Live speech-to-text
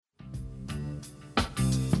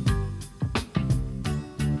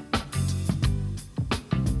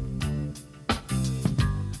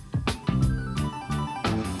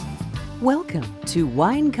Welcome to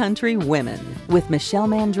Wine Country Women with Michelle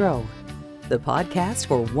Mandreau, the podcast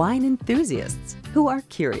for wine enthusiasts who are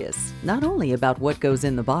curious not only about what goes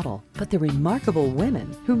in the bottle, but the remarkable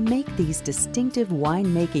women who make these distinctive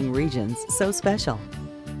winemaking regions so special.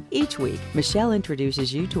 Each week, Michelle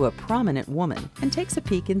introduces you to a prominent woman and takes a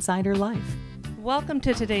peek inside her life. Welcome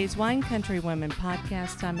to today's Wine Country Women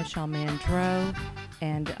podcast. I'm Michelle Mandreau,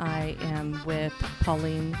 and I am with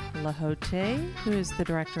Pauline Lahote, who is the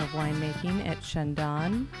Director of Winemaking at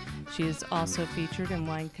Chandon. She is also featured in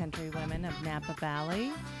Wine Country Women of Napa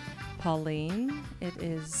Valley. Pauline, it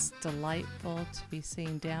is delightful to be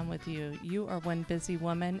sitting down with you. You are one busy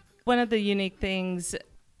woman. One of the unique things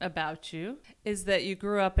about you is that you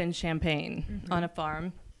grew up in Champaign on a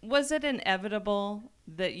farm. Was it inevitable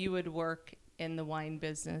that you would work in the wine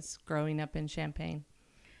business growing up in Champaign?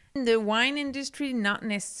 The wine industry, not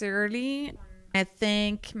necessarily. I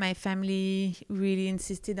think my family really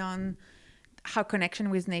insisted on our connection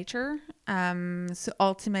with nature. So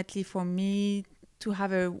ultimately for me to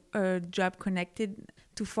have a job connected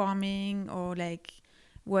to farming or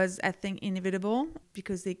was, I think, inevitable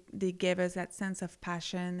because they gave us that sense of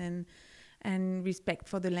passion and respect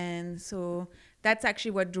for the land. So that's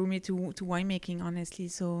actually what drew me to winemaking, honestly.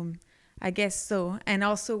 So I guess so. And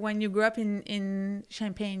also when you grow up in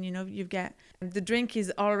Champaign, you've got the drink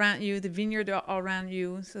is all around you, the vineyard are all around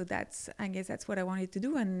you. So I guess that's what I wanted to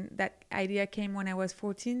do. And that idea came when I was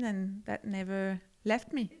 14 and that never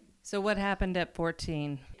left me. So what happened at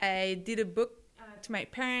 14? I did a book to my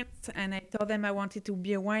parents and I told them I wanted to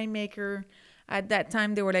be a winemaker. At that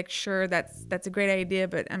time, they were like, sure, that's a great idea,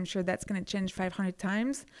 but I'm sure that's going to change 500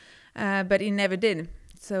 times. But it never did.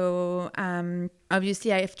 So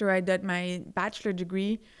obviously, after I did my bachelor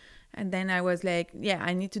degree, and then I was like, yeah,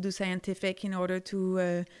 I need to do scientific in order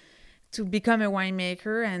to become a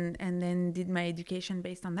winemaker, and then did my education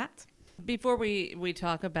based on that. Before we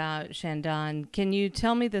talk about Chandon, can you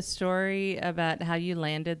tell me the story about how you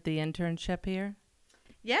landed the internship here?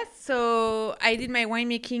 Yes, so I did my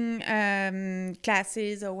winemaking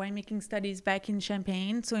classes or winemaking studies back in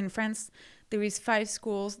Champaign. So in France, there is 5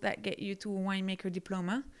 schools that get you to a winemaker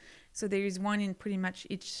diploma. So there is one in pretty much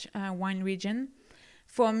each wine region.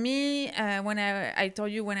 For me, when I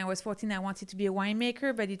told you when I was 14, I wanted to be a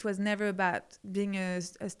winemaker, but it was never about being a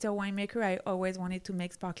still winemaker. I always wanted to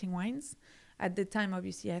make sparkling wines. At the time,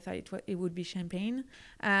 obviously, I thought it would be champagne,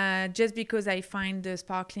 just because I find the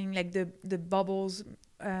sparkling, like the bubbles,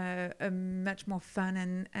 a much more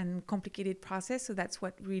fun and complicated process. So that's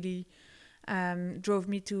what really drove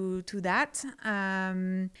me to that.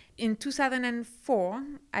 In 2004,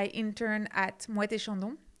 I interned at Moët &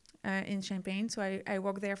 Chandon in Champaign. So I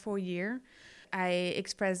worked there for a year. I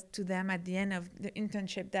expressed to them at the end of the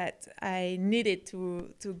internship that I needed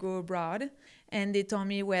to go abroad. And they told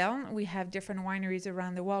me, well, we have different wineries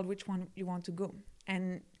around the world. Which one you want to go?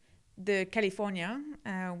 And the California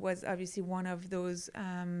was obviously one of those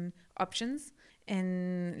options.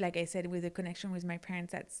 And like I said, with the connection with my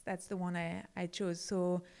parents, that's the one I chose.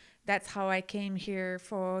 So that's how I came here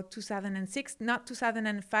for 2006, not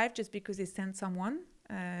 2005, just because they sent someone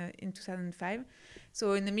in 2005.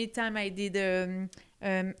 So in the meantime, I did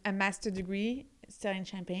a master degree still in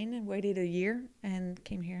Champaign and waited a year and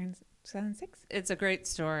came here in 2006. It's a great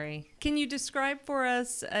story. Can you describe for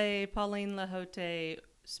us a Pauline Lahote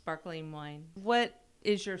sparkling wine? What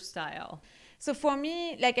is your style? So for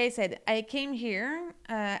me, like I said, I came here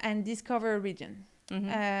and discovered a region.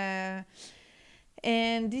 Mm-hmm.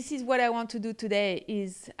 And this is what I want to do today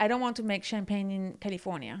is I don't want to make champagne in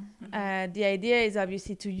California. Mm-hmm. The idea is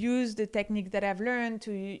obviously to use the techniques that I've learned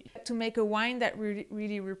to make a wine that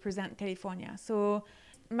really represent California. So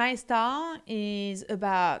my style is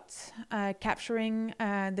about capturing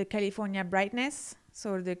the California brightness,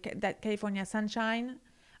 so that California sunshine,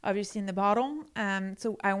 obviously in the bottle.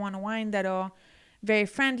 So I want a wine that are very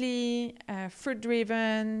friendly,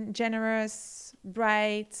 fruit-driven, generous,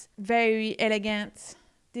 bright, very elegant.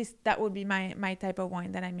 That would be my type of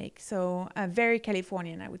wine that I make. So very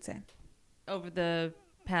Californian, I would say. Over the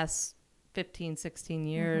past 15, 16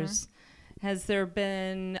 years, has there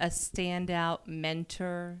been a standout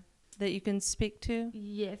mentor that you can speak to?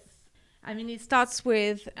 Yes. I mean, it starts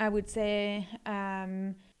with, I would say,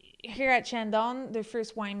 here at Chandon, the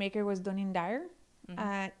first winemaker was Donine Dyer.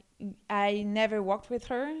 Mm-hmm. I never worked with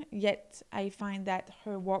her, yet I find that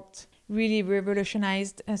her work really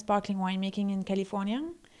revolutionized sparkling winemaking in California.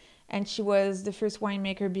 And she was the first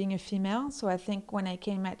winemaker being a female. So I think when I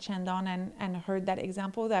came at Chandon and heard that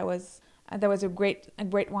example, that was That was a great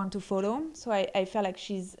one to follow. So I felt like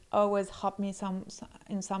she's always helped me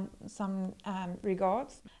in some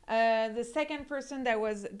regards. The second person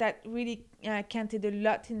that really counted a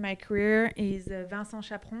lot in my career is Vincent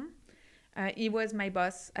Chaperon. He was my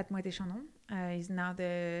boss at Moët & Chandon. He's now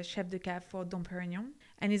the chef de cave for Dom Pérignon,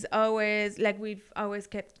 and he's always we've always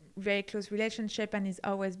kept very close relationship, and he's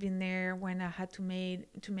always been there when I had to make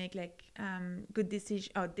good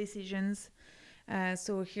decisions.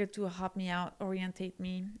 So here to help me out, orientate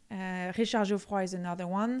me. Richard Geoffroy is another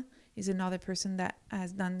one. He's another person that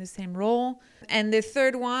has done the same role. And the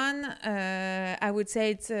third one, I would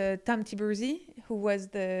say it's Tom Tiburzi, who was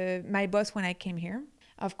my boss when I came here.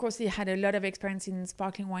 Of course, he had a lot of experience in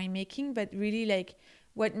sparkling winemaking, but really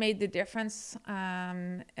what made the difference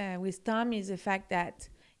with Tom is the fact that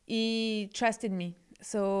he trusted me.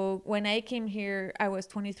 So when I came here, I was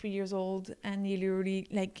 23 years old, and he literally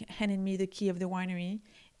handed me the key of the winery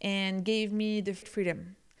and gave me the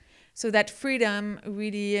freedom. So that freedom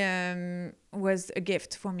really was a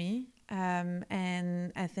gift for me.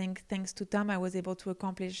 And I think thanks to Tom, I was able to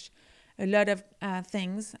accomplish a lot of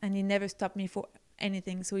things, and he never stopped me for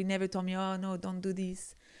anything. So he never told me, oh, no, don't do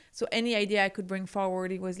this. So any idea I could bring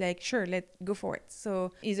forward, he was like, sure, let's go for it.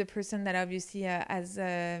 So he's a person that obviously has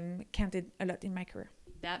counted a lot in my career.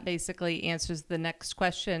 That basically answers the next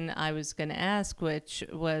question I was going to ask, which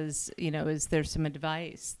was, is there some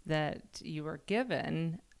advice that you were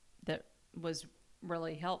given that was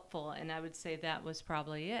really helpful? And I would say that was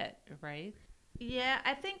probably it, right? Yeah,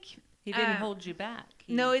 I think... He didn't hold you back.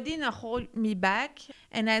 No, he didn't hold me back.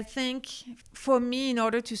 And I think for me, in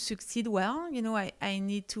order to succeed well, I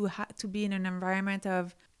need to be in an environment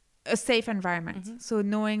of a safe environment. Mm-hmm. So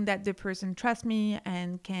knowing that the person trusts me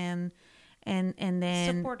and can, and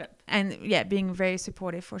then supportive. And yeah, being very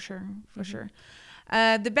supportive for sure.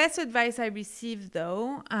 The best advice I received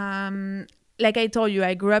though, like I told you,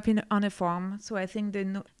 I grew up on a farm. So I think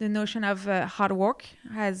the notion of hard work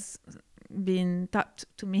has been taught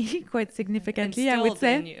to me quite significantly, I would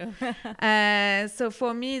say. So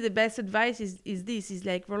for me, the best advice is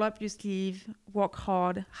roll up your sleeve, work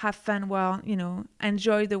hard, have fun while,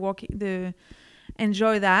 enjoy the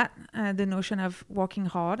notion of working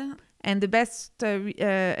hard. And the best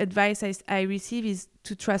advice I receive is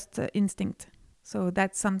to trust instinct. So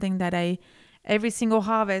that's something that every single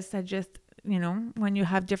harvest, I just, when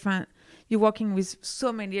you're working with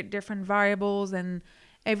so many different variables, and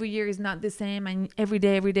every year is not the same, and every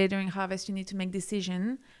day during harvest you need to make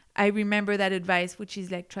decision. I remember that advice, which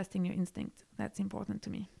is trusting your instinct. That's important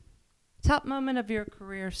to me. Top moment of your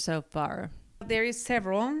career so far? There is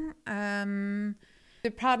several. The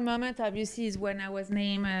proud moment obviously is when I was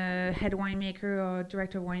named head winemaker or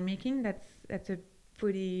director of winemaking. That's a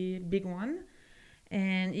pretty big one.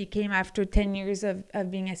 And it came after 10 years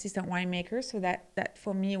of being assistant winemaker. So that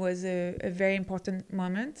for me was a very important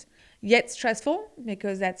moment. Yet stressful,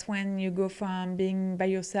 because that's when you go from being by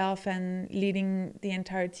yourself and leading the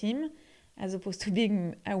entire team, as opposed to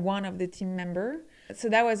being one of the team member. So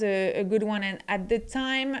that was a good one. And at the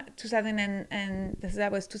time, that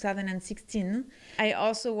was 2016, I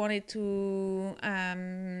also wanted to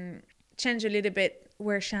change a little bit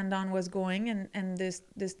where Chandon was going and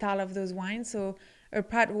the style of those wines. So a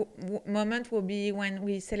proud moment will be when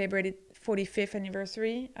we celebrated 45th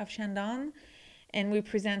anniversary of Chandon. And we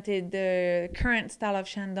presented the current style of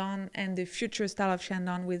Chandon and the future style of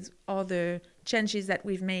Chandon with all the changes that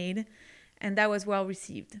we've made. And that was well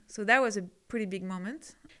received. So that was a pretty big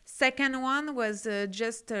moment. Second one was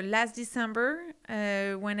just last December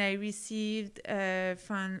when I received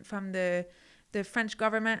from the French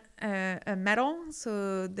government a medal,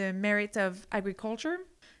 so the Merit of Agriculture.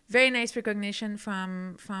 Very nice recognition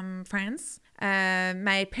from France.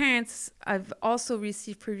 My parents have also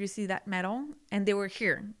received previously that medal, and they were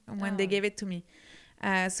here when they gave it to me.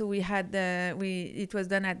 So we had it was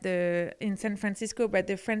done in San Francisco by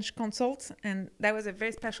the French consul, and that was a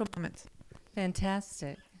very special moment.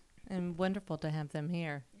 Fantastic, and wonderful to have them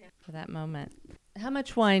here for that moment. How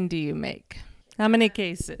much wine do you make? How many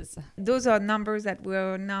cases? Those are numbers that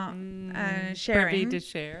we're not sharing. Privy to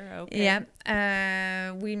share, okay. Yeah,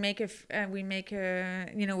 we're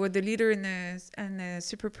the leader in the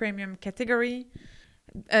super premium category.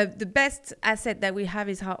 The best asset that we have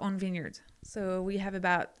is our own vineyard. So we have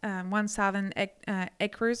about 1,000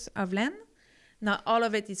 acres of land. Not all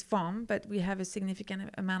of it is farm, but we have a significant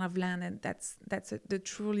amount of land, and that's the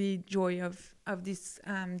truly joy of this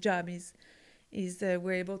job is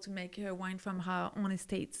we're able to make wine from our own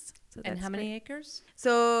estates. So and how many acres?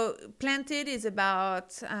 So planted is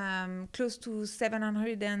about close to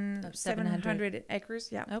 700 acres.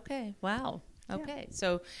 Yeah. Okay. Wow. Okay,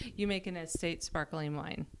 so you make an estate sparkling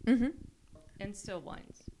wine and still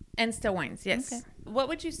wines. And still wines, yes. Okay. What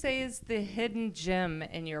would you say is the hidden gem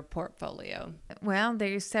in your portfolio? Well,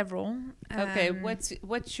 there is several. Okay,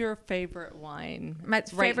 what's your favorite wine? My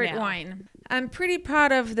favorite wine. I'm pretty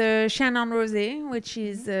proud of the Shandon Rosé, which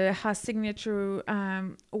is her signature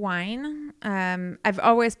wine. I've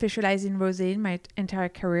always specialized in rosé in my entire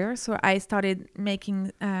career, so I started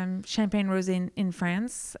making champagne rosé in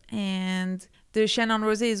France, and the Shandon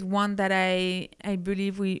Rosé is one that I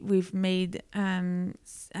believe we've made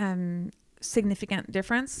significant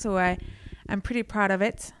difference. So I'm pretty proud of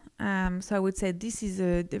it. So I would say this is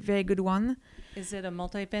a very good one. Is it a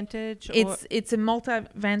multi-vintage? It's a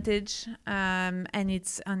multi-vintage, and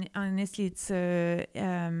it's honestly it's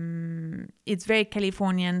very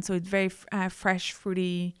Californian, so it's very fresh,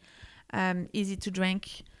 fruity, easy to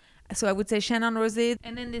drink. So I would say Shandon Rosé.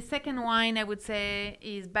 And then the second wine I would say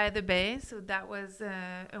is By the Bay. So that was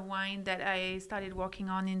a wine that I started working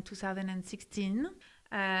on in 2016.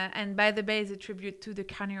 And By the Bay is a tribute to the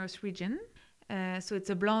Carneros region. So it's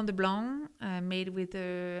a Blanc de Blanc made with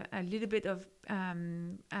a little bit of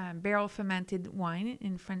barrel fermented wine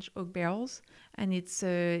in French oak barrels. And it's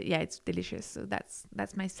delicious. So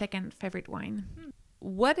that's my second favorite wine.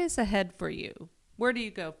 What is ahead for you? Where do you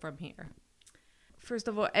go from here? First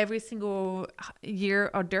of all, every single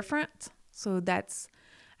year are different. So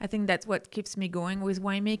I think that's what keeps me going with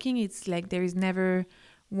winemaking. It's like there is never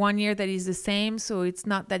one year that is the same. So it's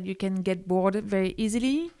not that you can get bored very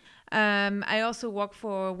easily. I also work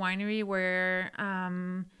for a winery where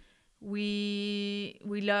we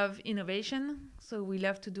love innovation. So we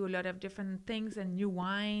love to do a lot of different things and new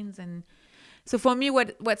wines. And so for me,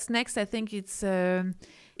 what's next, I think it's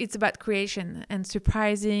about creation and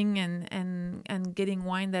surprising and getting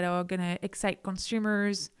wine that are gonna excite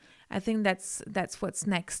consumers. I think that's what's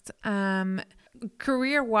next.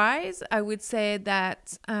 Career-wise, I would say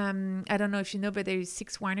that I don't know if you know, but there is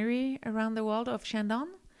 6 wineries around the world of Shandon,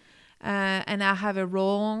 and I have a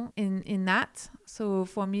role in that. So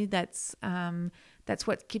for me, that's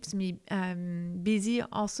what keeps me busy.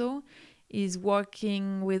 Also, is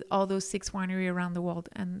working with all those 6 wineries around the world,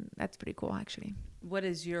 and that's pretty cool, actually. What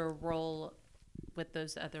is your role with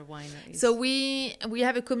those other wineries? So we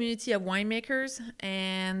have a community of winemakers,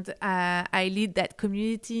 and I lead that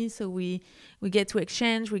community. So we get to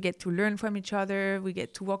exchange, we get to learn from each other, we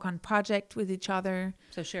get to work on projects with each other.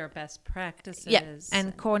 So share best practices. Yeah,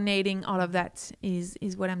 and coordinating all of that is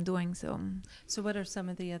what I'm doing. So what are some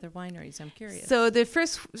of the other wineries? I'm curious. So the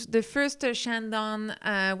first Shandon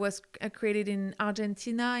was created in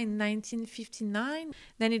Argentina in 1959.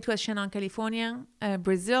 Then it was Shandon, California,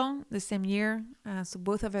 Brazil the same year. So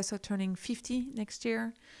both of us are turning 50 next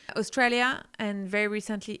year. Australia, and very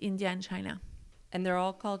recently India and China. And they're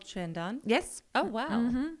all called Shandon? Yes. Oh, wow.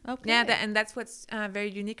 Mm-hmm. Okay. Yeah, and that's what's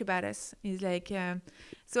very unique about us. Is like,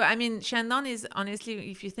 so I mean, Shandon is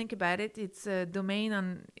honestly, if you think about it, it's a domain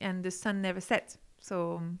and the sun never sets.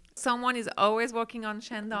 So someone is always working on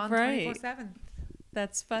Shandon 24/7.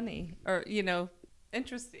 That's funny, or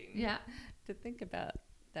interesting. Yeah, to think about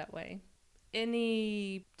that way.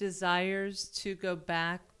 Any desires to go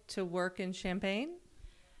back to work in Champagne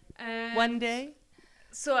one day?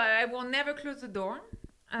 So I will never close the door.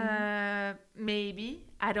 Maybe.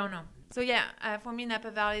 I don't know. So yeah, for me,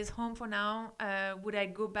 Napa Valley is home for now. Would I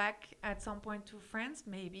go back at some point to France?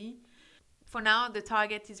 Maybe. For now, the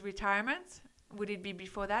target is retirement. Would it be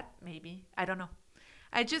before that? Maybe. I don't know.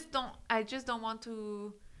 I just don't want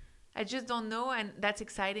to. I just don't know, and that's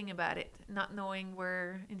exciting about it. Not knowing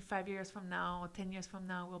where in 5 years from now or 10 years from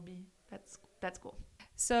now will be. That's cool.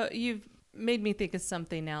 So you've made me think of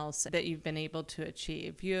something else that you've been able to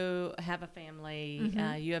achieve. You have a family.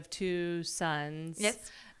 You have 2 sons. Yes.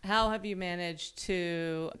 How have you managed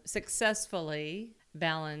to successfully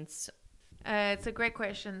balance? It's a great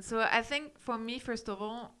question. So I think for me, first of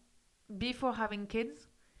all, before having kids,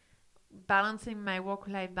 balancing my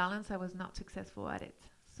work-life balance, I was not successful at it.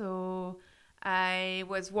 So I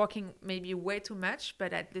was working maybe way too much,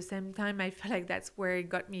 but at the same time, I feel like that's where it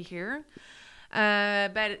got me here.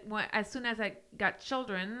 But as soon as I got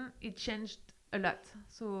children, it changed a lot.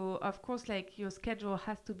 So of course, like your schedule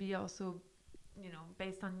has to be also,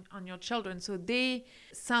 based on your children. So they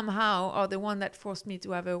somehow are the one that forced me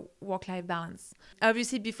to have a work-life balance.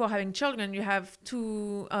 Obviously, before having children, you have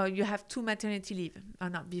two maternity leave.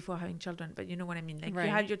 Not before having children, but you know what I mean. Like right.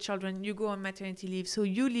 You have your children, you go on maternity leave, so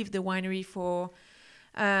you leave the winery for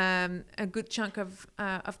a good chunk of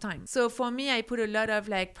time. So for me, I put a lot of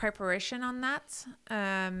preparation on that,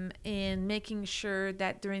 and making sure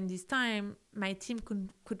that during this time, my team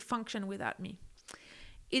could function without me.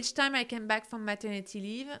 each time I came back from maternity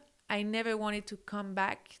leave, I never wanted to come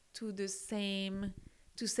back to the same,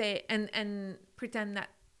 to say, and pretend that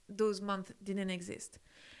those months didn't exist.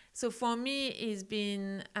 So for me, it's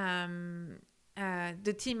been,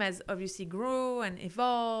 the team has obviously grown and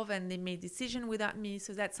evolved, and they made decisions without me.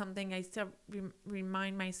 So that's something I still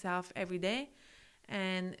remind myself every day,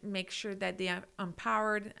 and make sure that they are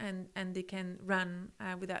empowered and they can run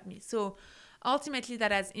without me. So ultimately,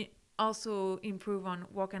 that has also improved on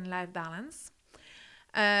work and life balance.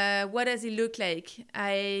 What does it look like?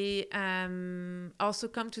 I also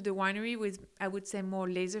come to the winery with, I would say, more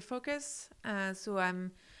laser focus. So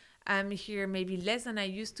I'm here maybe less than I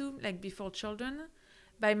used to, like before children.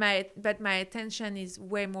 But my attention is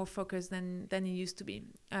way more focused than it used to be.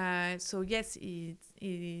 So yes, it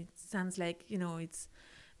sounds like, it's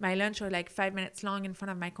my lunch are like 5 minutes long in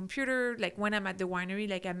front of my computer. Like when I'm at the winery,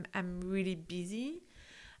 like I'm really busy.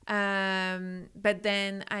 But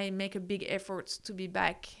then I make a big effort to be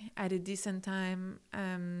back at a decent time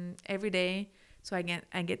every day. So I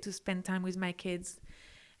get to spend time with my kids.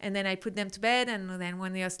 And then I put them to bed, and then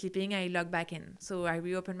when they are sleeping, I log back in. So I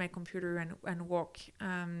reopen my computer and work.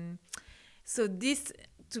 So this,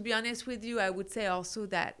 to be honest with you, I would say also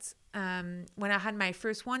that when I had my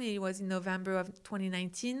first one, it was in November of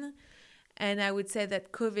 2019. And I would say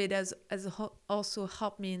that COVID has also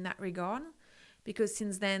helped me in that regard, because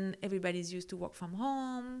since then, everybody's used to work from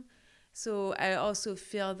home. So I also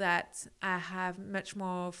feel that I have much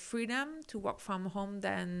more freedom to work from home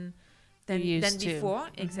than before.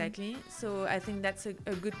 Mm-hmm. Exactly. So I think that's a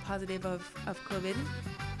good positive of COVID.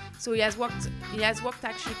 So it has worked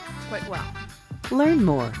actually quite well. Learn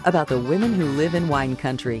more about the women who live in wine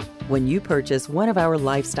country when you purchase one of our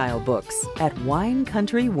lifestyle books at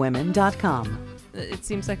winecountrywomen.com. It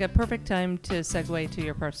seems like a perfect time to segue to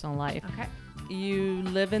your personal life. Okay. You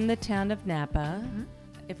live in the town of Napa. Mm-hmm.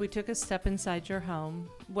 If we took a step inside your home,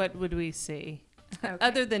 what would we see? Okay.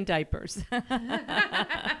 Other than diapers.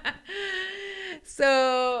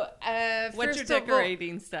 So, what's your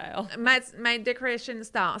decorating style? My decoration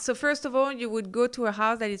style. So first of all, you would go to a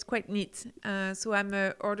house that is quite neat. So I'm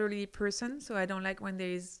an orderly person, so I don't like when there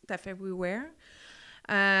is stuff everywhere.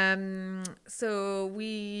 So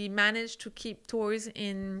we managed to keep toys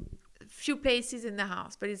in few places in the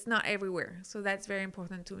house, but it's not everywhere. So that's very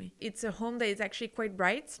important to me. It's a home that is actually quite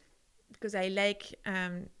bright, because I like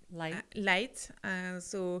light.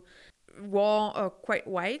 So wall are quite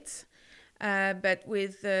white, but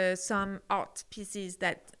with some art pieces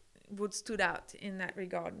that would stood out in that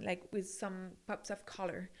regard, like with some pops of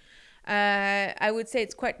color. I would say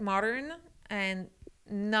it's quite modern, and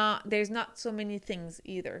there's not so many things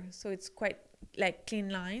either. So it's quite like clean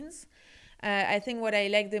lines. I think what I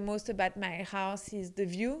like the most about my house is the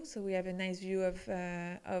view. So we have a nice view of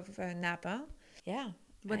Napa. Yeah.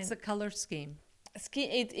 What's the color scheme?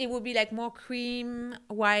 It would be like more cream,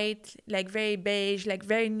 white, like very beige, like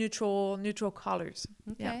very neutral colors.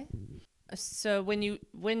 Okay. Yeah. So when you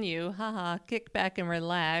kick back and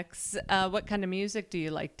relax, what kind of music do you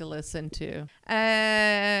like to listen to?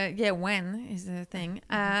 When is the thing.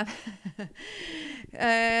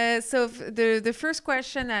 So the first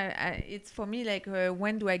question, it's for me like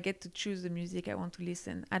when do I get to choose the music I want to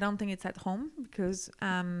listen? I don't think it's at home, because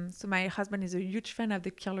so my husband is a huge fan of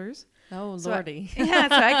the Killers. Oh, Lordy. So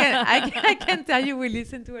I can tell you we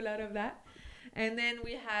listen to a lot of that. And then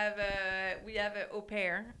we have an au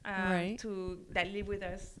pair right. that live with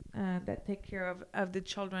us, that take care of the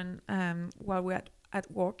children while we're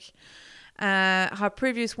at work. Her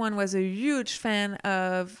previous one was a huge fan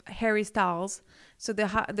of Harry Styles, so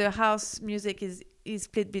the house music is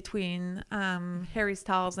split between Harry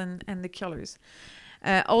Styles and the Killers.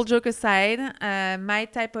 All joke aside, my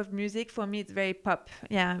type of music, for me, it's very pop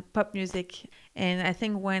music. And I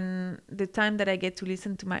think when the time that I get to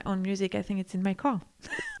listen to my own music, I think it's in my car.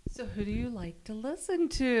 So who do you like to listen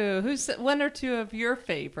to? Who's one or two of your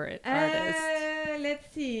favorite artists? Let's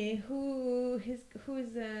see. Who's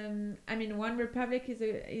One Republic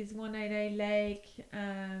is one I like.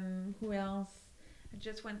 Who else? I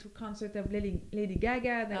just went to a concert of Lady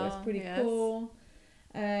Gaga. That was pretty cool.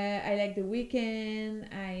 I like The Weeknd.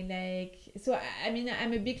 I'm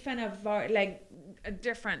a big fan of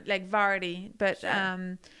different variety, but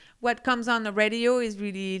sure. What comes on the radio is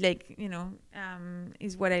really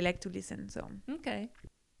is what I like to listen. So okay,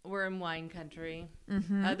 we're in wine country.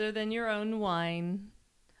 Mm-hmm. Other than your own wine,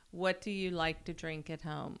 what do you like to drink at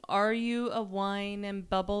home? Are you a wine and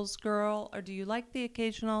bubbles girl, or do you like the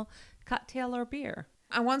occasional cocktail or beer?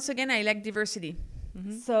 Once again, I like diversity.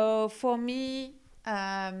 Mm-hmm. So for me,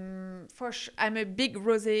 I'm a big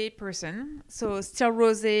rosé person. So still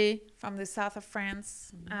rosé from the south of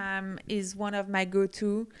France is one of my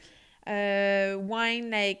go-to.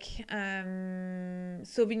 Wine like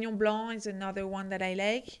Sauvignon Blanc is another one that I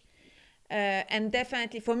like. And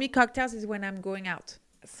definitely for me, cocktails is when I'm going out.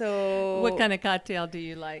 So what kind of cocktail do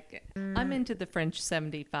you like? I'm into the French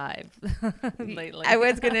 75 lately. I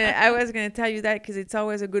was gonna tell you that because it's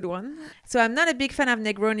always a good one. So I'm not a big fan of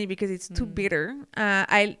Negroni because it's too bitter.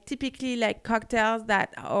 I typically like cocktails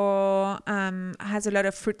that are has a lot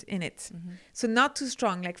of fruit in it. So not too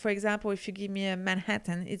strong. Like for example, if you give me a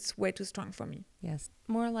Manhattan, it's way too strong for me. Yes,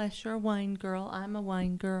 more or less. You're a wine girl. I'm a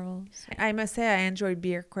wine girl. So. I must say I enjoy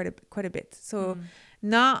beer quite a bit. So.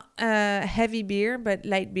 Not heavy beer, but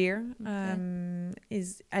light beer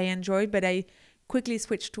is I enjoy, but I quickly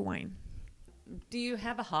switched to wine. Do you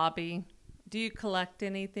have a hobby? Do you collect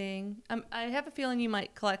anything? I have a feeling you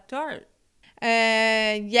might collect art.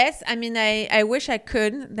 Yes, I mean I wish I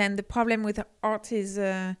could. Then the problem with art is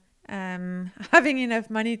having enough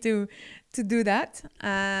money to do that.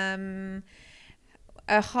 A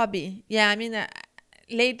hobby, yeah. I mean.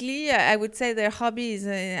 Lately, I would say the hobby is,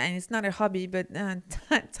 and it's not a hobby, but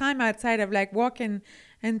time outside of like walking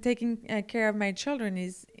and taking care of my children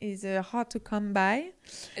is hard to come by.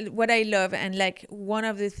 What I love and like one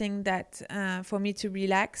of the things that for me to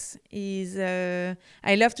relax is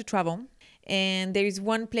I love to travel. And there is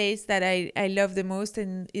one place that I love the most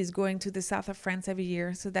and is going to the south of France every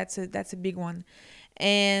year. So that's a big one.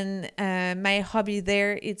 And my hobby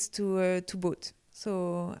there is to boat.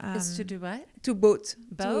 So is to do what? To boat.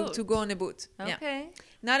 Boat. To go on a boat. Okay. Yeah.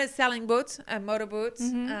 Not a sailing boat, a motorboat.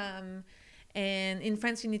 And in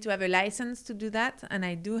France, you need to have a license to do that. And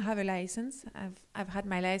I do have a license. I've had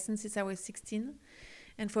my license since I was 16.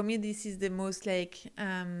 And for me, this is the most like,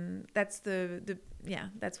 that's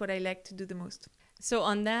that's what I like to do the most. So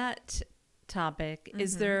on that topic,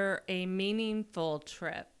 is there a meaningful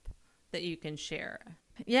trip that you can share?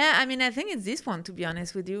 Yeah, I mean, I think it's this one, to be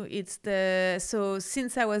honest with you. So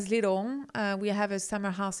since I was little, we have a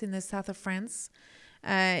summer house in the south of France.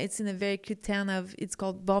 It's in a very cute town it's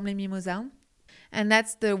called Bormes-les-Mimosas. And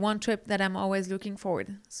that's the one trip that I'm always looking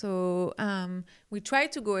forward. So we try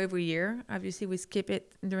to go every year. Obviously, we skip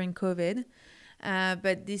it during COVID.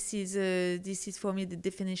 But this is for me the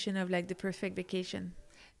definition of like the perfect vacation.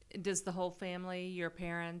 Does the whole family, your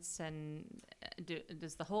parents, and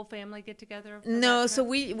does the whole family get together? No, so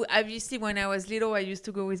we obviously when I was little, I used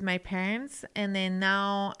to go with my parents, and then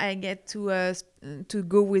now I get to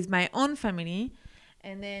go with my own family,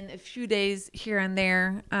 and then a few days here and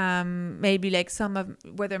there, maybe like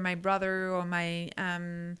whether my brother or my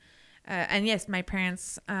and yes, my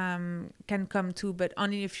parents can come too, but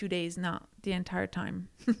only a few days, not the entire time.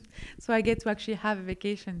 So I get to actually have a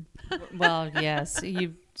vacation. Well, yes,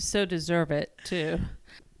 you so deserve it too.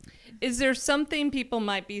 Is there something people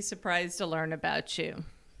might be surprised to learn about you?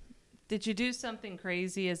 Did you do something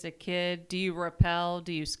crazy as a kid? Do you rappel?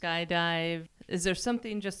 Do you skydive? Is there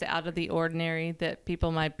something just out of the ordinary that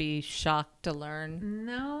people might be shocked to learn?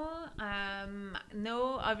 No.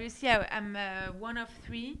 Obviously, I'm one of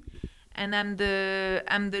three, and I'm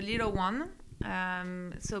the little one.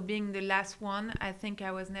 So being the last one, I think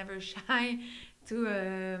I was never shy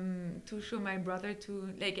to show my brother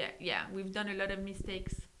we've done a lot of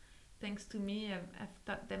mistakes. Thanks to me, I've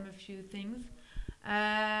taught them a few things.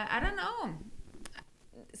 I don't know.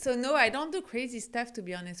 So no, I don't do crazy stuff, to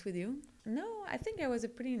be honest with you. No, I think I was a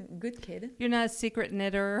pretty good kid. You're not a secret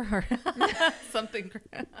knitter or something.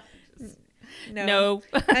 No.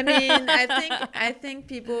 I mean, I think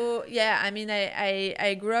people. Yeah, I mean,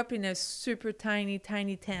 I grew up in a super tiny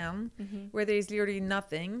town where there is literally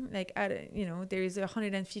nothing. Like, there is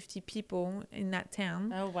 150 people in that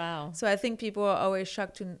town. Oh wow! So I think people are always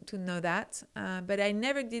shocked to know that. But I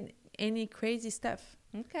never did any crazy stuff.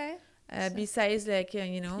 Okay. Besides,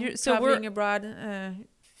 traveling abroad.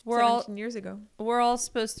 17 years ago. We're all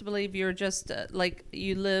supposed to believe you're just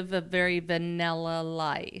you live a very vanilla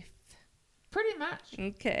life. Pretty much.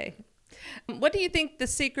 Okay. What do you think the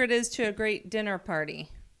secret is to a great dinner party?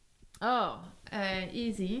 Oh,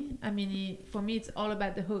 easy. I mean, for me, it's all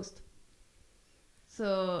about the host.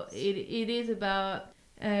 So it is about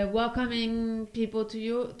welcoming people to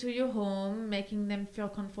your home, making them feel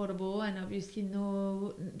comfortable, and obviously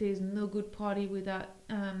there's no good party without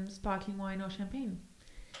sparkling wine or champagne.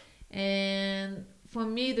 And for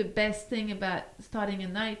me, the best thing about starting a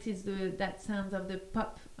night is that sound of the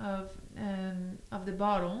pop of the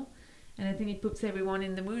bottle, and I think it puts everyone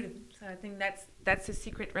in the mood. So I think that's a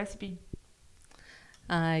secret recipe.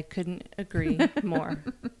 I couldn't agree more.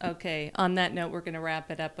 Okay. On that note, we're going to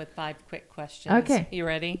wrap it up with 5 quick questions. Okay. You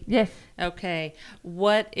ready? Yes. Okay.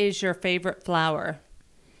 What is your favorite flower?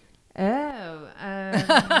 Oh,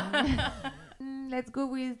 let's go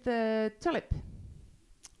with the tulip.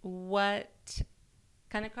 What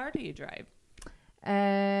kind of car do you drive?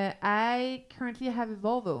 I currently have a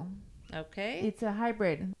Volvo. Okay. It's a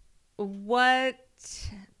hybrid. What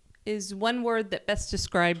is one word that best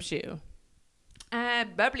describes you?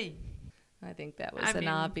 Bubbly. I think that was an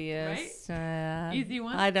obvious. Easy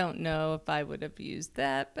one. I don't know if I would have used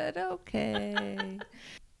that, but okay.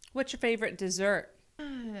 What's your favorite dessert?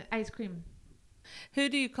 Ice cream. Who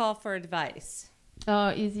do you call for advice?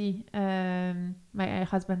 Oh, easy. My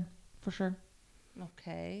husband, for sure.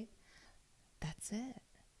 Okay. That's it.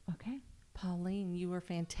 Okay. Pauline, you were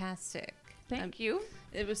fantastic. Thank you.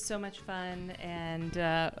 It was so much fun, and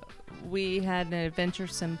we had an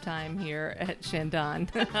adventuresome time here at Shandon.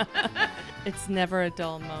 It's never a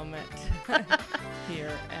dull moment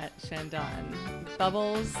here at Shandon.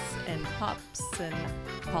 Bubbles and Pops and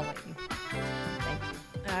Pauline. Thank you.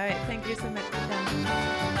 All right. Thank you so much.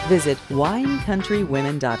 Visit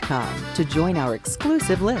winecountrywomen.com to join our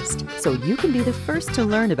exclusive list so you can be the first to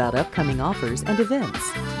learn about upcoming offers and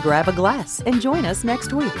events. Grab a glass and join us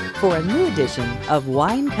next week for a new edition of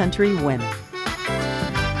Wine Country Women.